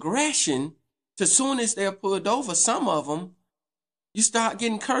much aggression. As soon as they're pulled over, some of them, you start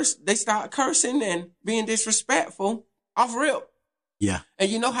getting cursed. They start cursing and being disrespectful off rip. Yeah. And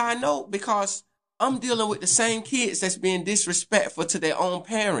you know how I know? Because I'm dealing with the same kids that's being disrespectful to their own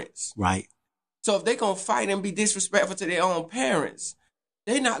parents. Right. So if they're going to fight and be disrespectful to their own parents,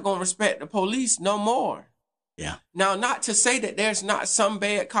 they're not going to respect the police no more. Yeah. Now, not to say that there's not some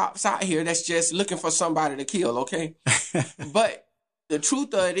bad cops out here that's just looking for somebody to kill, okay? But the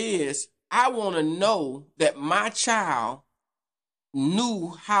truth of it is, I want to know that my child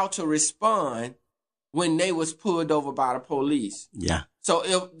knew how to respond when they was pulled over by the police. Yeah.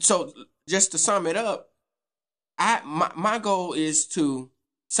 So just to sum it up, my goal is to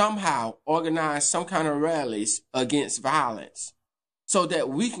somehow organize some kind of rallies against violence so that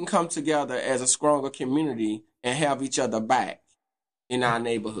we can come together as a stronger community and have each other back in our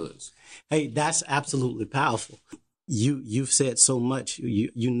neighborhoods. Hey, that's absolutely powerful. You've said so much.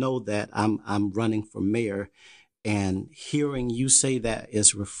 You know that I'm running for mayor, and hearing you say that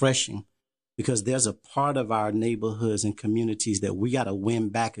is refreshing because there's a part of our neighborhoods and communities that we got to win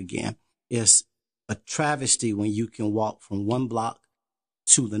back again. It's a travesty when you can walk from one block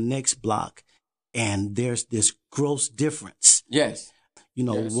to the next block and there's this gross difference. Yes. You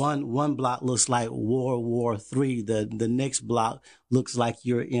know, Yes. one block looks like World War III. The next block looks like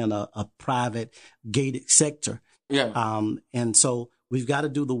you're in a private gated sector. Yeah. And so we've got to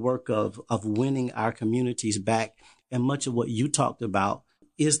do the work of winning our communities back. And much of what you talked about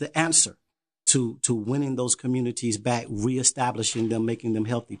is the answer to winning those communities back, reestablishing them, making them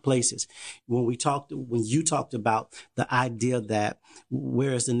healthy places. When you talked about the idea that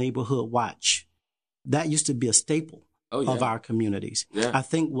where is the neighborhood watch, that used to be a staple of our communities. Yeah. I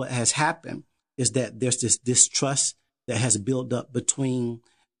think what has happened is that there's this distrust that has built up between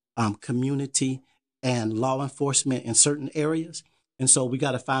community and law enforcement in certain areas. And so we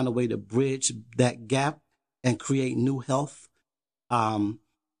got to find a way to bridge that gap and create new health.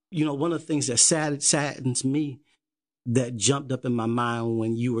 You know, one of the things that saddens me that jumped up in my mind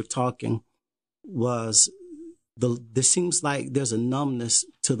when you were talking was there seems like there's a numbness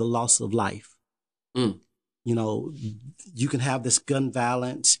to the loss of life. Mm. You know, you can have this gun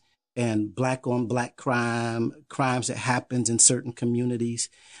violence and black on black crimes that happens in certain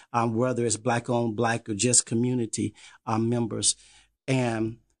communities, whether it's black on black or just community members.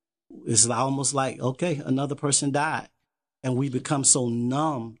 And it's almost like, okay, another person died. And we become so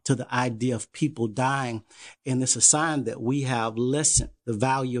numb to the idea of people dying. And it's a sign that we have lessened the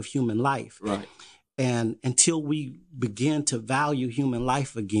value of human life. Right. And until we begin to value human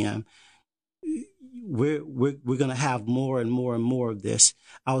life again, we're going to have more and more and more of this.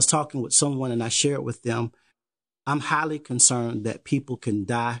 I was talking with someone and I shared with them, I'm highly concerned that people can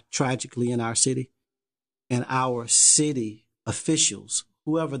die tragically in our city, and our city officials,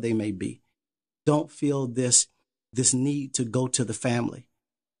 whoever they may be, don't feel this need to go to the family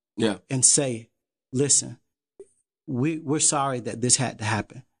and say, listen, we're sorry that this had to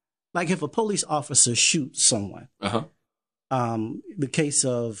happen. Like if a police officer shoots someone, the case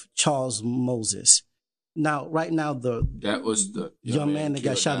of Charles Moses. Now, right now, that was the young man that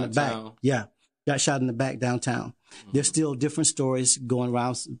got shot in the back. Yeah, got shot in the back downtown. Mm-hmm. There's still different stories going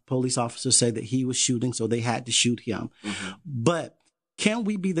around. Police officers say that he was shooting, so they had to shoot him. Mm-hmm. But can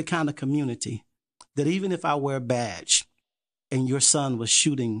we be the kind of community that even if I wear a badge and your son was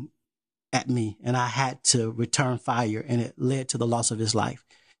shooting at me and I had to return fire and it led to the loss of his life,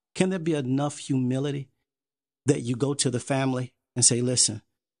 can there be enough humility that you go to the family and say, listen,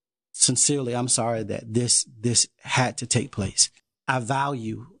 sincerely, I'm sorry that this had to take place. I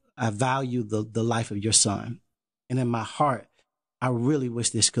value the life of your son. And in my heart, I really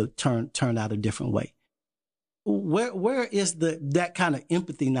wish this could turn out a different way. Where is that kind of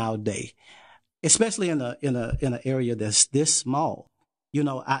empathy nowadays, especially in an area that's this small? You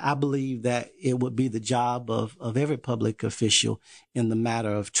know, I believe that it would be the job of every public official in the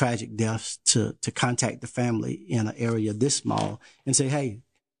matter of tragic deaths to contact the family in an area this small and say, hey.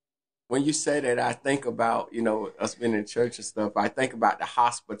 When you say that, I think about, you know, us being in church and stuff. I think about the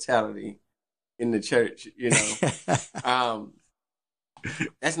hospitality in the church, you know.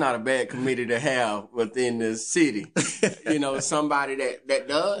 That's not a bad committee to have within the city. You know, somebody that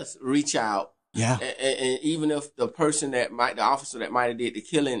does reach out. Yeah. And even if the officer that might have did the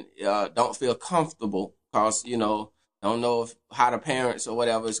killing don't feel comfortable because, you know, don't know how the parents or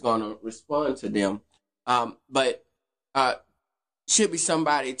whatever is going to respond to them. But should be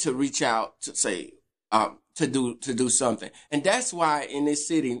somebody to reach out to say, to do something. And that's why in this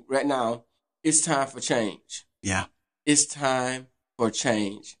city right now, it's time for change. Yeah. It's time for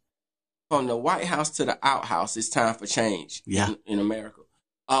change. From the White House to the outhouse, it's time for change in America.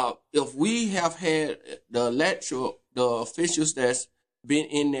 If we have had the officials that's been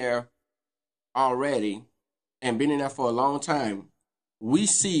in there already and been in there for a long time, we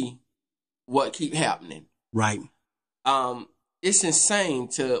see what keep happening. Right. It's insane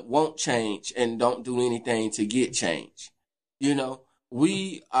to want change and don't do anything to get change. You know,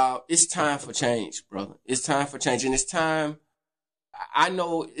 it's time for change, brother. It's time for change. And it's time. I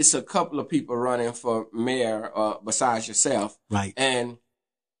know it's a couple of people running for mayor besides yourself. Right. And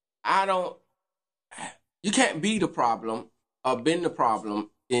you can't be the problem or been the problem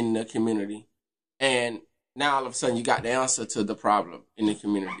in the community. And now all of a sudden you got the answer to the problem in the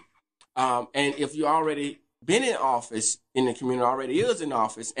community. And if you already been in office in the community, already is in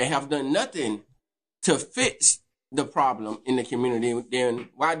office and have done nothing to fix the problem in the community, then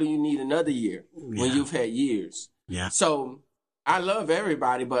why do you need another year when you've had years? Yeah. So I love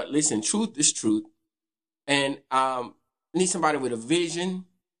everybody, but listen, truth is truth. And need somebody with a vision,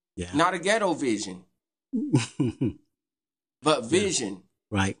 not a ghetto vision, but vision.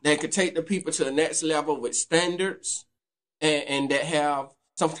 Right. That could take the people to the next level with standards and that have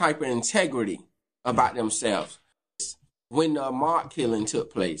some type of integrity about themselves. When the Ahmaud killing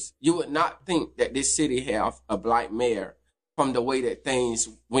took place, you would not think that this city have a black mayor from the way that things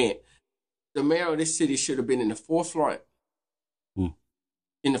went. The mayor of this city should have been in the forefront,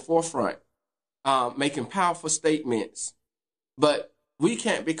 making powerful statements. But we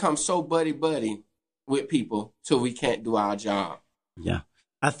can't become so buddy-buddy with people till we can't do our job. Yeah.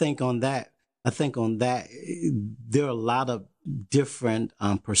 I think on that, there are a lot of different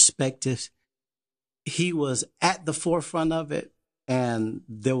perspectives. He was at the forefront of it, and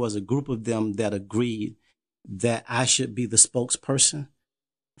there was a group of them that agreed that I should be the spokesperson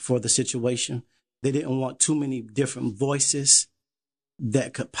for the situation. They didn't want too many different voices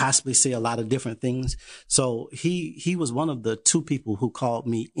that could possibly say a lot of different things. So he was one of the two people who called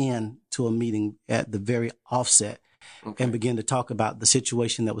me in to a meeting at the very offset and began to talk about the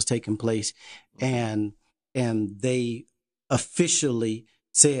situation that was taking place. And they officially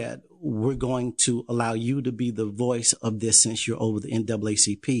said, we're going to allow you to be the voice of this since you're over the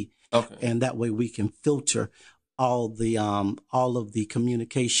NAACP. Okay. And that way we can filter all of the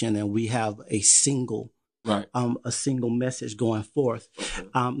communication, and we have a single message going forth. Okay.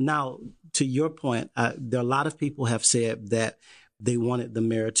 Now, to your point, there are a lot of people have said that they wanted the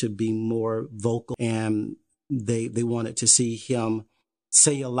mayor to be more vocal, and they wanted to see him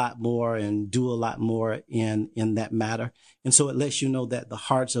say a lot more and do a lot more in that matter. And so it lets you know that the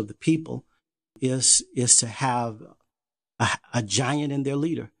hearts of the people is to have a giant in their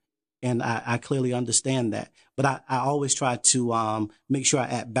leader. And I clearly understand that. But I always try to make sure I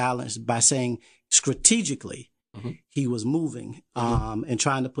add balance by saying strategically he was moving and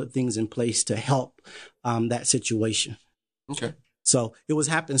trying to put things in place to help that situation. Okay. So it was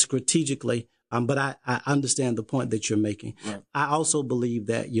happening strategically. But I understand the point that you're making. Right. I also believe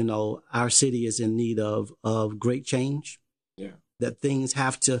that, our city is in need of great change. Yeah. That things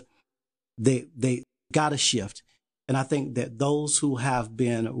have to, they got to shift. And I think that those who have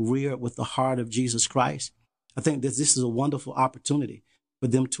been reared with the heart of Jesus Christ, I think that this is a wonderful opportunity for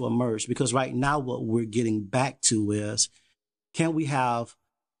them to emerge. Because right now what we're getting back to is, can we have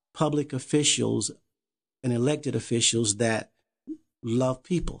public officials and elected officials that love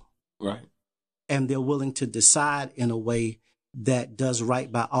people? Right. And they're willing to decide in a way that does right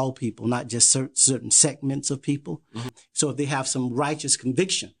by all people, not just certain segments of people. Mm-hmm. So if they have some righteous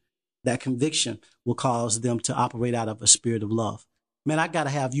conviction, that conviction will cause them to operate out of a spirit of love. Man, I got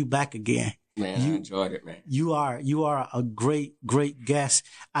to have you back again. Man, I enjoyed it, man. You are a great, great guest.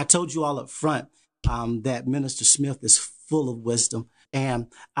 I told you all up front that Minister Smith is full of wisdom. And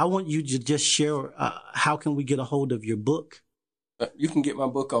I want you to just share, how can we get a hold of your book? You can get my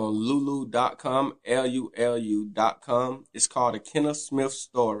book on lulu.com, LULU.com. It's called A Kenneth Smith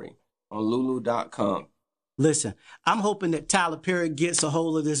Story on lulu.com. Listen, I'm hoping that Tyler Perry gets a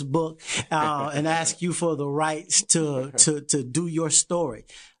hold of this book and asks you for the rights to do your story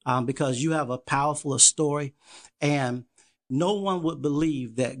because you have a powerful story, and no one would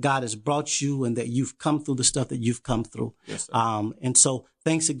believe that God has brought you and that you've come through the stuff that you've come through. Yes, sir. And so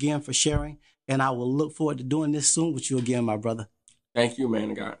thanks again for sharing, and I will look forward to doing this soon with you again, my brother. Thank you,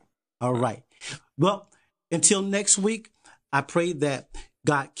 man of God. All right. Well, until next week, I pray that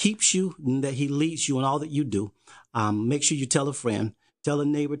God keeps you and that he leads you in all that you do. Make sure you tell a friend, tell a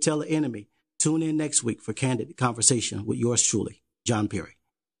neighbor, tell an enemy. Tune in next week for Candid Conversation with yours truly, John Perry.